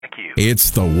you. It's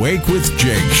the Wake with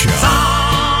Jake Show.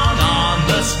 Song on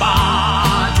the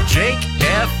spot. Jake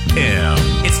FM.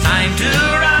 It's time to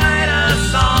write a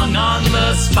song on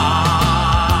the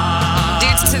spot.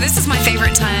 Dude, so this is my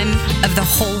favorite time of the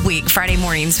whole week, Friday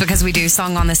mornings, because we do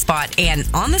Song on the Spot. And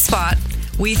on the spot,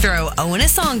 we throw Owen a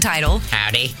song title.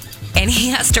 Howdy. And he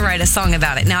has to write a song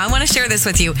about it. Now, I want to share this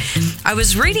with you. I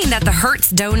was reading that the Hertz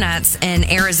Donuts in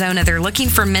Arizona, they're looking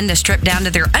for men to strip down to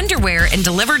their underwear and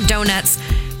deliver donuts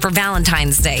for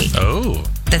Valentine's Day. Oh.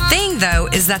 The thing, though,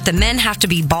 is that the men have to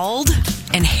be bald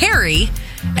and hairy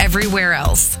everywhere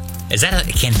else.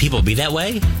 Can people be that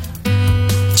way?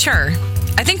 Sure.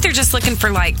 I think they're just looking for,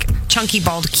 like, chunky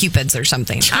bald cupids or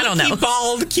something. I don't know. Chunky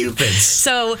bald cupids.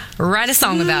 So, write a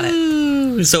song about it.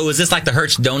 So is this like the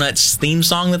Hertz Donuts theme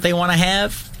song that they want to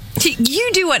have?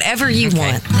 You do whatever you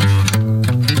want.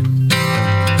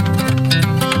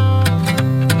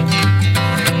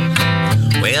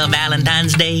 Well,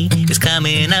 Valentine's Day is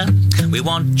coming up. We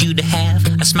want you to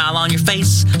have a smile on your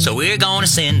face, so we're gonna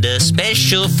send a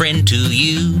special friend to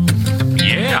you.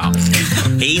 Yeah.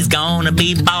 He's gonna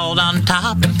be bald on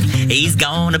top. He's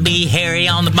gonna be hairy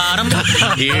on the bottom.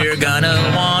 You're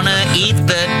gonna wanna eat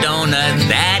the donut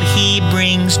that he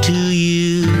brings to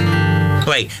you.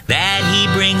 Wait, that he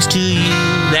brings to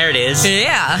you. There it is.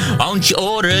 Yeah. Won't you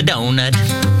order a donut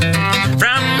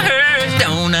from her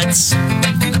donuts?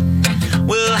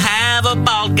 We'll have a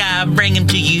bald guy bring him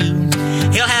to you.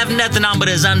 He'll have nothing on but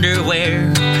his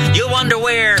underwear. You'll wonder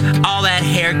where all that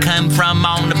hair come from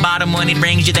on the bottom when he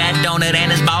brings you that donut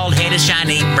and his bald head is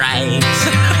shining bright.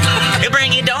 He'll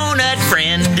bring you a donut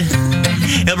friend.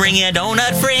 He'll bring you a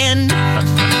donut friend.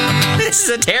 This is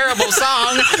a terrible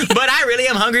song, but I really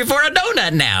am hungry for a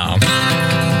donut now.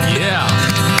 Yeah.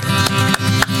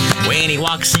 When he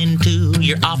walks into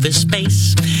your office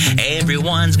space,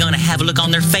 everyone's gonna have a look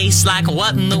on their face like,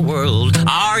 what in the world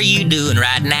are you doing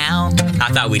right now? I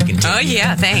thought we'd continue. Oh,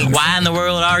 yeah, thanks. Why in the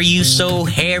world are you so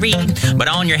hairy, but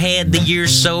on your head you're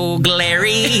so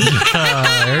glary?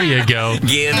 There you go.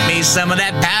 Give me some of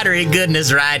that powdery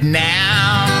goodness right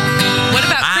now. What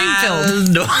about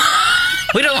Creamfield?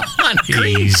 We don't want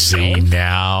cream. Easy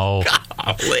now.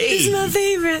 Golly. It's my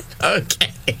favorite.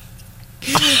 Okay.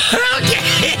 Okay.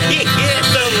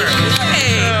 It's over.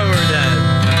 Hey. Oh, we're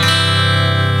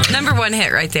done. Number one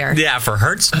hit right there. Yeah, for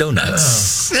Hertz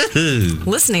Donuts.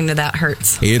 Listening to that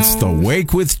hurts. It's the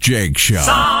Wake with Jake Show.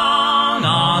 Song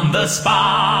on the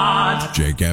spot. Jake